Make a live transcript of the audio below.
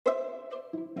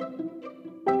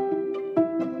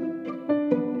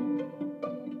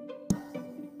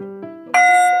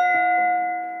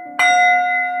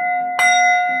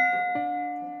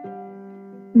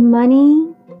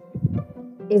Money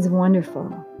is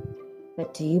wonderful,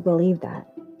 but do you believe that?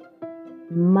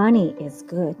 Money is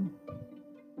good.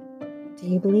 Do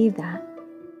you believe that?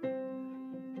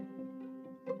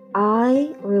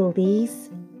 I release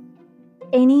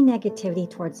any negativity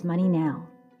towards money now.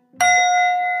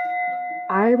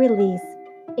 I release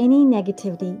any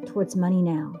negativity towards money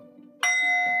now.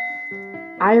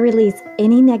 I release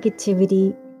any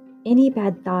negativity, any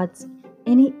bad thoughts,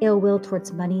 any ill will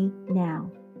towards money now.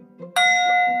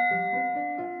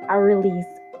 I release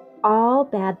all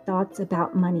bad thoughts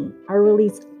about money. I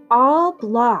release all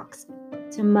blocks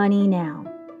to money now.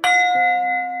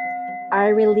 I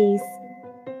release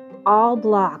all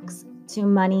blocks to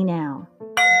money now.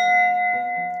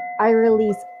 I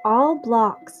release all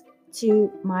blocks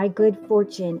to my good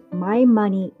fortune, my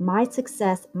money, my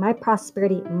success, my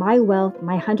prosperity, my wealth,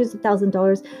 my hundreds of thousands of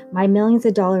dollars, my millions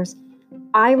of dollars.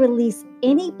 I release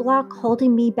any block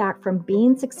holding me back from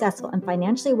being successful and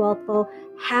financially wealthful,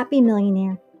 happy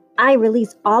millionaire. I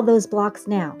release all those blocks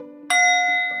now.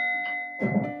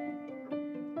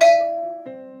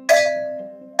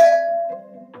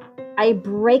 I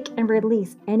break and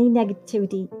release any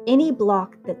negativity, any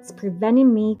block that's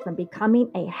preventing me from becoming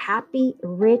a happy,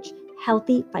 rich,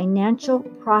 healthy, financial,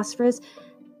 prosperous,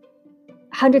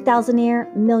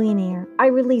 100,000-aire millionaire. I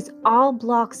release all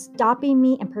blocks stopping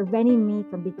me and preventing me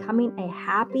from becoming a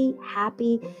happy,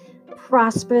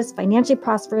 prosperous, financially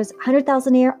prosperous,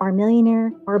 100,000-aire or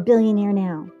millionaire or billionaire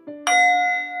now.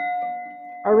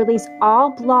 I release all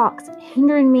blocks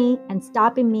hindering me and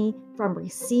stopping me from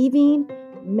receiving,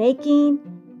 making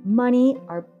money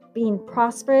or being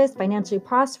prosperous, financially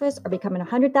prosperous, or becoming a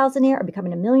 100,000-aire or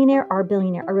becoming a millionaire or a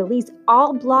billionaire. I release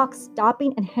all blocks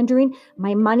stopping and hindering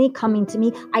my money coming to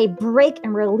me. I break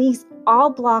and release all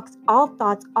blocks, all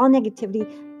thoughts, all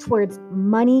negativity towards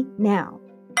money now.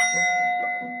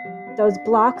 Those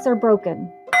blocks are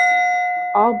broken.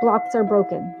 All blocks are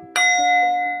broken.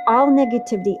 All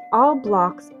negativity, all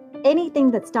blocks,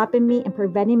 anything that's stopping me and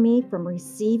preventing me from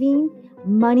receiving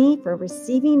money, for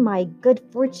receiving my good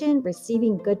fortune,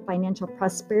 receiving good financial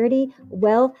prosperity,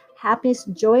 wealth, happiness,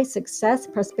 joy, success,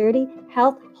 prosperity,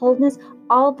 health, wholeness,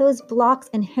 all those blocks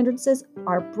and hindrances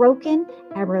are broken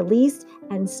and released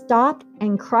and stopped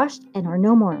and crushed and are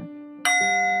no more.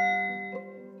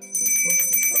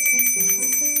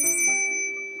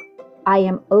 I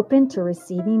am open to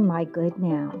receiving my good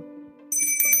now.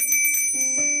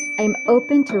 I am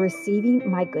open to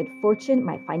receiving my good fortune,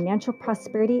 my financial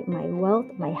prosperity, my wealth,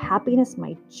 my happiness,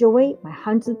 my joy, my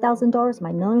hundreds of thousands of dollars,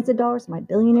 my millions of dollars, my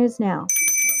billionaires now.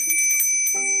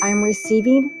 I'm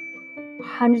receiving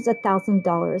hundreds of thousands of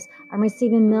dollars. I'm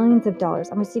receiving millions of dollars.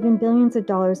 I'm receiving billions of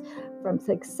dollars from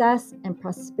success and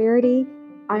prosperity.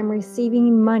 I'm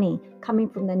receiving money coming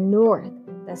from the north,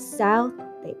 the south,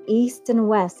 the east and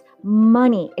west.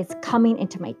 Money is coming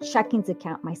into my checkings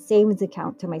account, my savings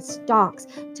account, to my stocks,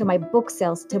 to my book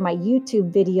sales, to my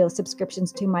YouTube video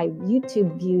subscriptions, to my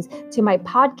YouTube views, to my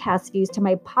podcast views, to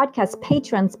my podcast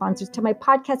Patreon sponsors, to my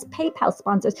podcast PayPal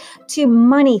sponsors, to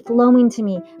money flowing to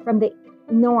me from the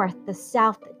north, the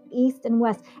south, the east and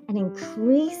west, and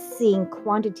increasing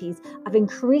quantities of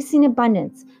increasing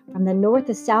abundance from the north,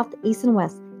 the south, the east and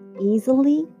west,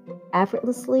 easily,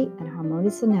 effortlessly, and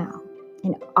harmoniously now.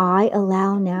 And I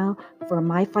allow now for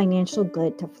my financial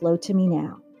good to flow to me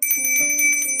now.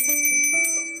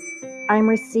 I'm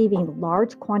receiving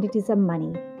large quantities of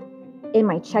money in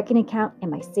my checking account,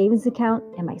 in my savings account,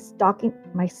 in my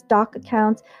stock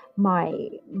account, my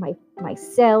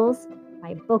sales,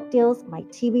 my book deals, my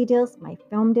TV deals, my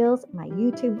film deals, my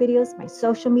YouTube videos, my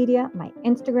social media, my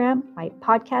Instagram, my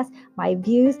podcast, my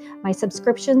views, my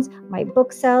subscriptions, my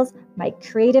book sales, my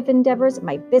creative endeavors,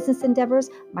 my business endeavors,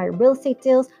 my real estate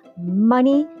deals.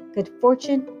 Money, good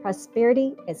fortune,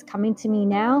 prosperity is coming to me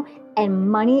now, and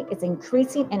money is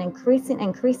increasing and increasing and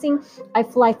increasing. I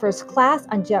fly first class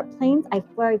on jet planes. I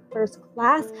fly first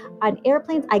class on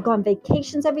airplanes. I go on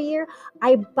vacations every year.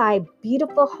 I buy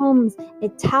beautiful homes,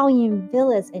 Italian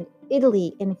villas in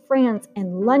Italy, in France,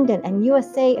 in London, and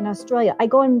USA, and Australia. I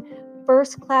go on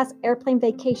first class airplane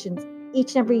vacations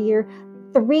each and every year,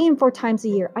 3 and 4 times a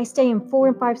year. I stay in 4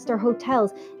 and 5-star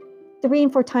hotels 3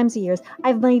 and 4 times a year. I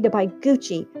have money to buy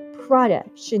Gucci, Prada,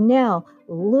 Chanel,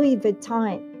 Louis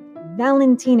Vuitton,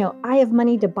 Valentino. I have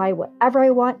money to buy whatever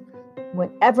I want,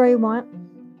 whenever I want.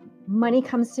 Money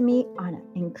comes to me on an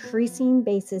increasing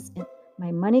basis, and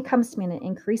My money comes to me on an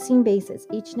increasing basis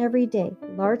each and every day.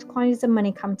 Large quantities of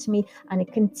money come to me on a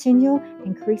continual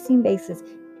increasing basis,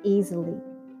 easily,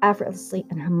 effortlessly,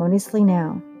 and harmoniously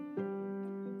now.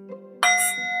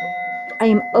 I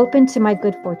am open to my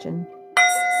good fortune.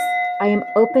 I am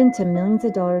open to millions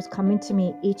of dollars coming to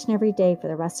me each and every day for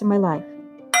the rest of my life.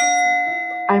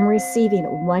 I'm receiving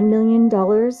 $1 million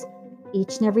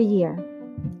each and every year,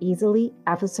 easily,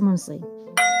 effortlessly.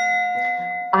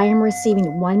 I am receiving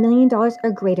 $1 million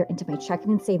or greater into my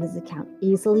checking and savings account,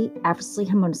 easily, effortlessly,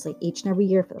 harmoniously, each and every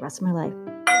year for the rest of my life.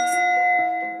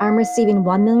 I'm receiving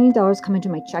 $1 million come into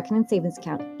my checking and savings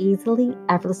account, easily,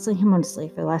 effortlessly, harmoniously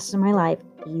for the rest of my life,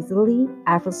 easily,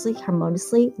 effortlessly,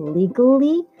 harmoniously,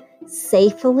 legally,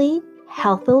 safely,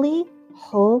 healthily,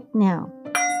 whole now.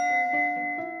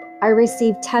 I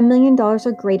receive $10 million or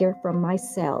greater from my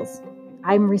sales.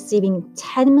 I'm receiving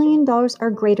 $10 million or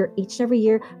greater each and every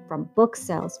year from book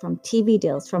sales, from TV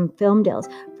deals, from film deals,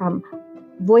 from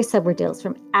voiceover deals,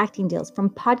 from acting deals,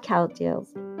 from podcast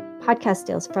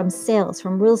deals, from sales,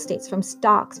 from real estate, from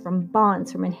stocks, from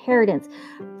bonds, from inheritance,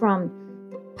 from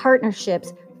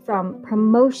partnerships, from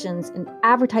promotions and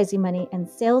advertising money and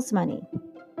sales money.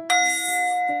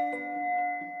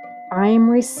 I'm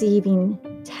receiving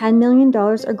 $10 million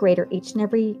or greater each and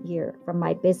every year from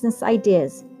my business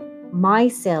ideas, my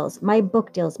sales, my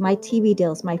book deals, my TV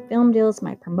deals, my film deals,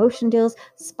 my promotion deals,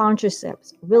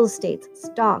 sponsorships, real estate,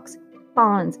 stocks,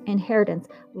 bonds, inheritance,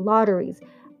 lotteries,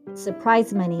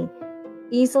 surprise money,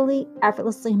 easily,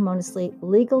 effortlessly, harmoniously,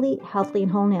 legally, healthily,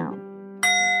 and whole now.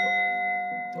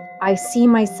 I see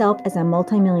myself as a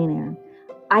multimillionaire.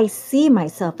 I see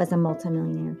myself as a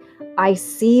multimillionaire. I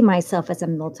see myself as a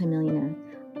multimillionaire.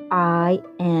 I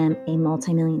am a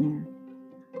multimillionaire.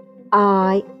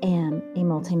 I am a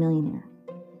multimillionaire.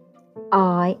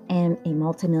 I am a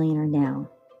multimillionaire now.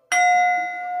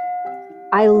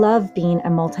 I love being a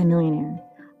multimillionaire.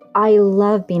 I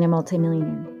love being a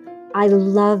multimillionaire. I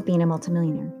love being a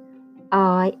multimillionaire.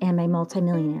 I am a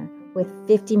multimillionaire with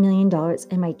 $50 million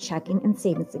in my checking and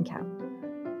savings account.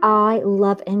 I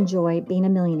love and enjoy being a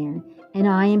millionaire, and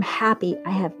I am happy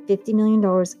I have $50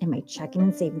 million in my checking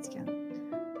and savings account.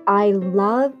 I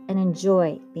love and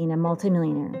enjoy being a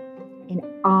multimillionaire, and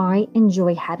I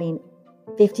enjoy having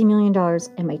 $50 million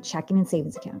in my checking and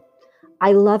savings account.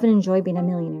 I love and enjoy being a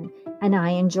millionaire, and I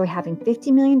enjoy having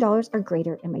 $50 million or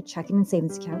greater in my checking and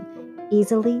savings account,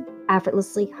 easily,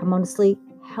 effortlessly, harmoniously,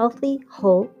 healthy,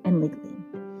 whole, and legally.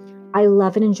 I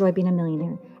love and enjoy being a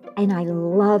millionaire, and I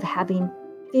love having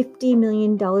 $50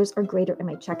 million or greater in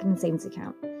my checking and savings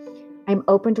account. I'm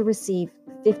open to receive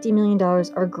 $50 million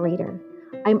or greater.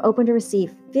 I'm open to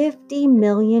receive $50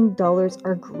 million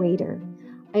or greater.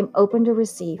 I'm open to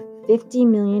receive $50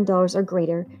 million or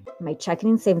greater in my checking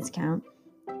and savings account,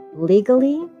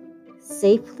 legally,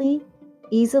 safely,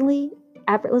 easily,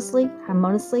 effortlessly,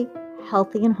 harmoniously,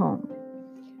 healthy, and whole.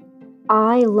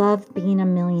 I love being a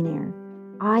millionaire.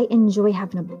 I enjoy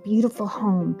having a beautiful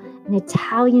home, an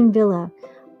Italian villa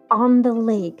on the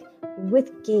lake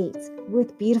with gates,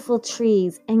 with beautiful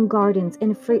trees and gardens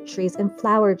and fruit trees and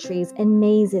flower trees and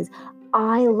mazes.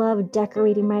 I love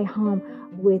decorating my home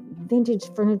with vintage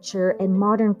furniture and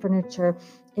modern furniture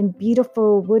and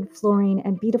beautiful wood flooring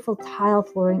and beautiful tile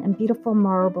flooring and beautiful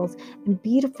marbles and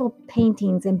beautiful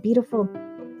paintings and beautiful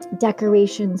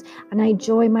decorations. And I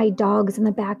enjoy my dogs in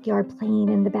the backyard playing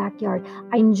in the backyard.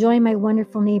 I enjoy my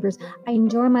wonderful neighbors. I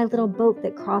enjoy my little boat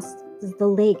that crosses the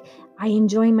lake. I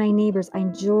enjoy my neighbors. I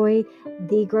enjoy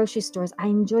the grocery stores. I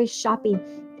enjoy shopping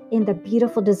in the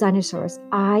beautiful designer stores.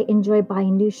 I enjoy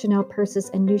buying new Chanel purses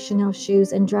and new Chanel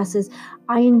shoes and dresses.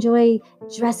 I enjoy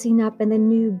dressing up in the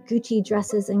new Gucci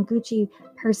dresses and Gucci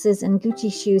purses and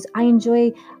Gucci shoes. I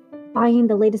enjoy buying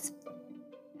the latest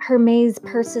Hermes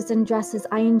purses and dresses.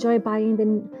 I enjoy buying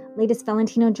the latest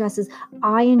Valentino dresses.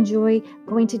 I enjoy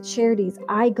going to charities.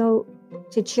 I go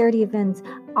to charity events.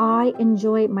 I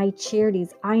enjoy my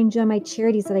charities. I enjoy my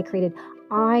charities that I created.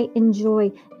 I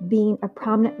enjoy being a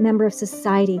prominent member of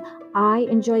society. I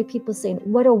enjoy people saying,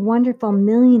 what a wonderful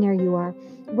millionaire you are.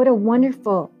 What a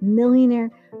wonderful millionaire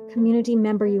community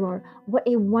member you are. What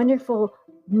a wonderful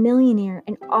millionaire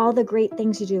and all the great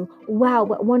things you do. Wow,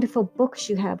 what wonderful books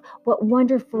you have. What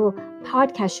wonderful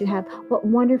podcasts you have. What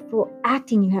wonderful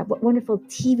acting you have. What wonderful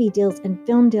TV deals and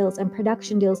film deals and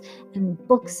production deals and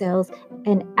book sales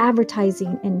and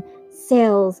advertising and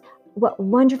sales. What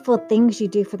wonderful things you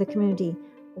do for the community.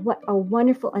 What a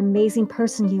wonderful, amazing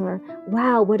person you are.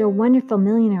 Wow, what a wonderful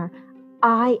millionaire.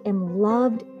 I am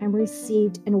loved and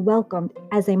received and welcomed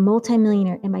as a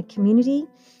multimillionaire in my community.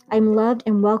 I'm loved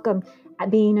and welcomed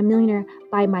being a millionaire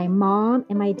by my mom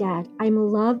and my dad. I'm a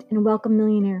loved and welcome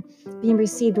millionaire, being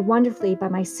received wonderfully by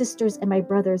my sisters and my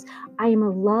brothers. I am a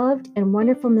loved and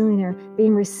wonderful millionaire,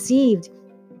 being received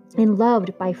and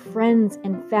loved by friends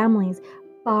and families,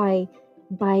 by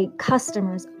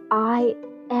customers. I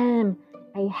am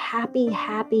a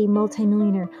happy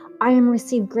multimillionaire. I am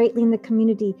received greatly in the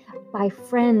community by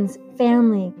friends,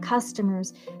 family,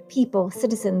 customers, people,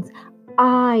 citizens.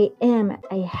 I am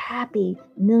a happy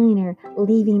millionaire,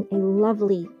 living a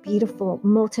lovely, beautiful,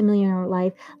 multimillionaire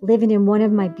life, living in one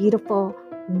of my beautiful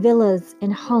villas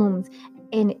and homes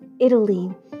in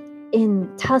Italy, in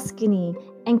Tuscany,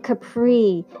 and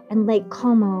Capri, and Lake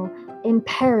Como, in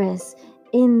Paris,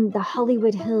 in the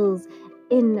Hollywood Hills,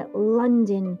 in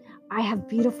London. I have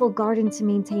beautiful gardens to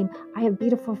maintain. I have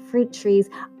beautiful fruit trees.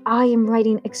 I am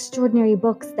writing extraordinary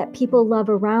books that people love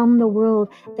around the world,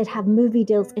 that have movie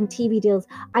deals and TV deals.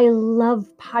 I love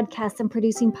podcasts and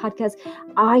producing podcasts.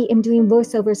 I am doing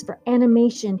voiceovers for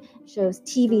animation shows,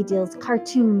 TV deals,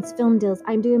 cartoons, film deals.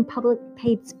 I'm doing public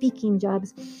paid speaking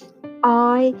jobs.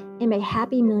 I am a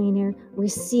happy millionaire,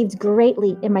 received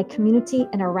greatly in my community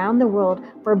and around the world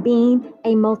for being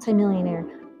a multimillionaire.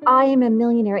 I am a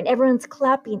millionaire, and everyone's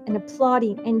clapping and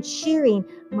applauding and cheering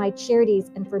my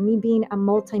charities and for me being a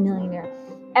multimillionaire.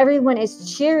 Everyone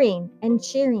is cheering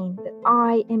that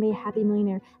I am a happy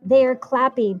millionaire. They are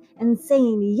clapping and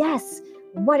saying, yes,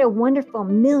 what a wonderful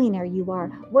millionaire you are.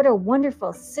 What a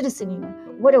wonderful citizen you are.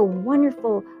 What a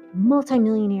wonderful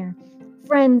multimillionaire.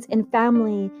 Friends and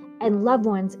family and loved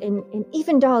ones and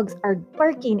even dogs are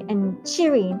barking and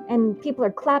cheering, and people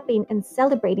are clapping and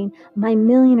celebrating my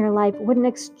millionaire life. What an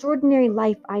extraordinary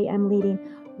life I am leading.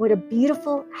 What a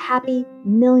beautiful, happy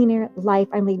millionaire life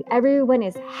I'm leading. Everyone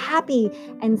is happy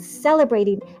and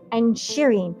celebrating and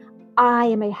cheering. I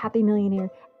am a happy millionaire.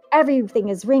 Everything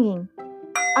is ringing.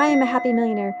 I am a happy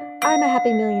millionaire. I'm a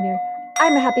happy millionaire.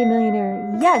 I'm a happy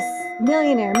millionaire. Yes,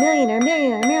 millionaire, millionaire,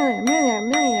 millionaire, millionaire, millionaire,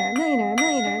 millionaire, millionaire,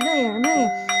 millionaire, millionaire,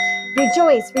 millionaire.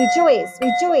 Rejoice, rejoice,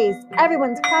 rejoice.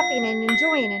 Everyone's clapping and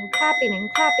enjoying and clapping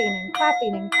and clapping and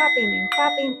clapping and clapping and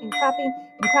clapping and clapping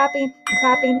and clapping and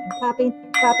clapping and clapping,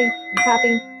 clapping and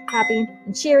clapping, clapping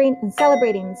and cheering and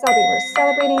celebrating and celebrating. We're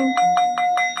celebrating,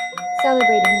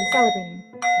 celebrating and celebrating.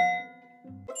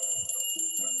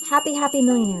 Happy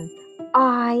millionaire.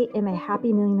 I am a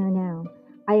happy millionaire now.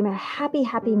 I am a happy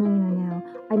millionaire now.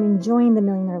 I'm enjoying the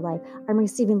millionaire life. I'm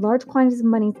receiving large quantities of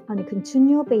money on a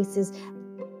continual basis,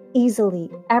 easily,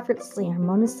 effortlessly,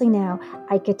 harmoniously now.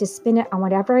 I get to spend it on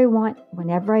whatever I want,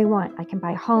 whenever I want. I can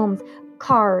buy homes,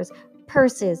 cars,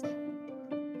 purses,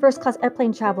 first-class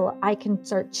airplane travel. I can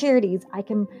start charities. I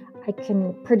can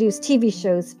produce TV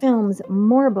shows, films,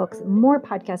 more books, more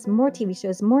podcasts, more TV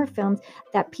shows, more films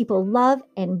that people love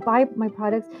and buy my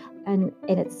products, and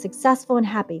it's successful and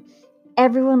happy.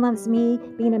 Everyone loves me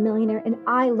being a millionaire, and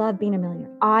I love being a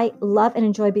millionaire. I love and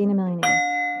enjoy being a millionaire.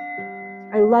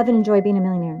 I love and enjoy being a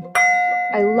millionaire.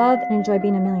 I love and enjoy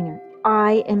being a millionaire.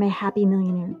 I am a happy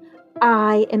millionaire.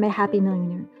 I am a happy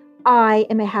millionaire. I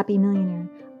am a happy millionaire.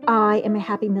 I am a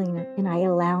happy millionaire, and I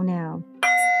allow now.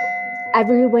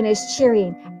 Everyone is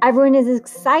cheering. Everyone is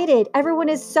excited. Everyone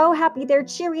is so happy. They're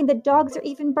cheering. The dogs are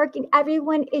even barking.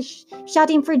 Everyone is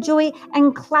shouting for joy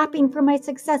and clapping for my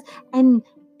success. And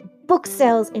book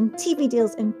sales and TV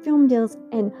deals and film deals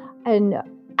and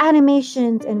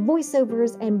animations and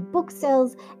voiceovers and book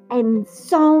sales and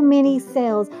so many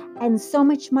sales and so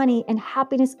much money and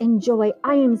happiness and joy.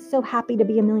 I am so happy to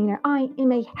be a millionaire. I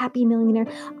am a happy millionaire.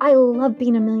 I love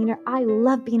being a millionaire. I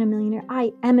love being a millionaire.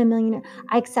 I am a millionaire.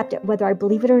 I accept it. Whether I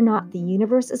believe it or not, the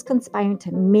universe is conspiring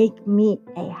to make me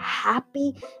a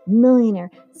happy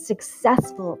millionaire,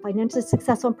 successful, financially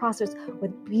successful and prosperous,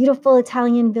 with beautiful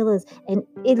Italian villas in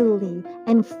Italy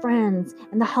and France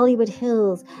and the Hollywood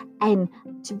Hills, and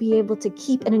to be able to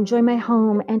keep and enjoy my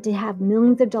home and to have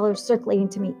millions of dollars circulating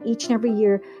to me each and every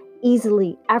year,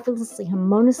 easily, effortlessly,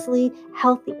 harmoniously,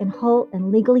 healthy and whole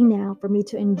and legally now, for me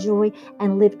to enjoy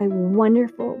and live a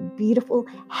wonderful, beautiful,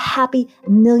 happy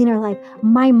millionaire life.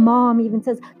 My mom even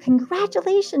says,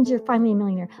 congratulations, you're finally a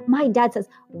millionaire. My dad says,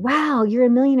 wow, you're a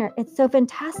millionaire. It's so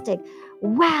fantastic.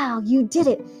 Wow, you did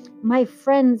it. My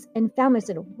friends and family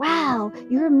said, wow,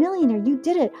 you're a millionaire. You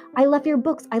did it. I love your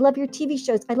books. I love your TV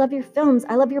shows. I love your films.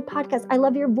 I love your podcasts. I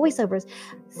love your voiceovers.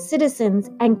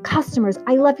 Citizens and customers,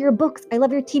 I love your books. I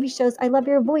love your TV shows. I love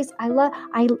your voice. I'm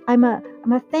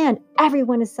a fan.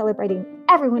 Everyone is celebrating.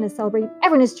 everyone is celebrating,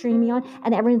 everyone is cheering me on,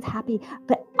 and everyone's happy.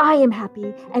 But I am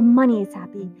happy, and money is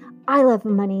happy. I love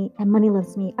money, and money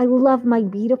loves me. I love my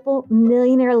beautiful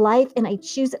millionaire life, and I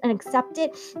choose it and accept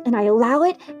it, and I allow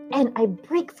it, and I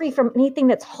break free from anything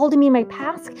that's holding me in my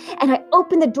past, and I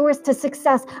open the doors to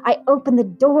success. I open the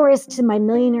doors to my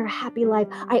millionaire happy life.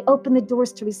 I open the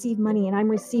doors to receive money, and I'm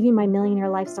receiving my millionaire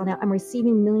lifestyle now. I'm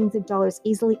receiving millions of dollars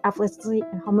easily, effortlessly,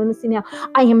 and harmoniously now.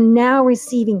 I am now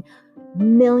receiving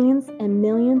millions and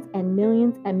millions and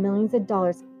millions and millions of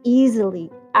dollars easily,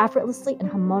 effortlessly, and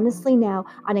harmoniously now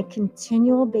on a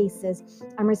continual basis.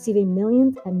 I'm receiving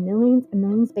millions and millions and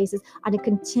millions basis on a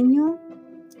continual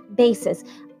basis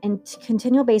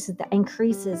that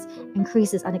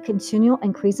increases on a continual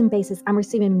increasing basis. I'm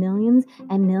receiving millions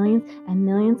and millions and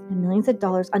millions and millions of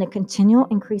dollars on a continual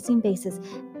increasing basis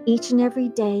each and every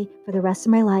day for the rest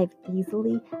of my life,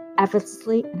 easily,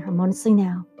 effortlessly, and harmoniously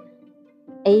now.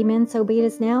 Amen. So be it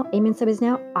is now. Amen. So it is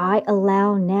now. I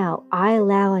allow now. I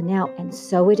allow now. And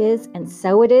so it is. And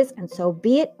so it is. And so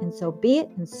be it. And so be it.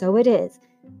 And so it is.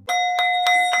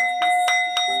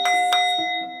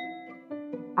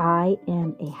 I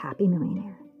am a happy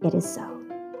millionaire. It is so.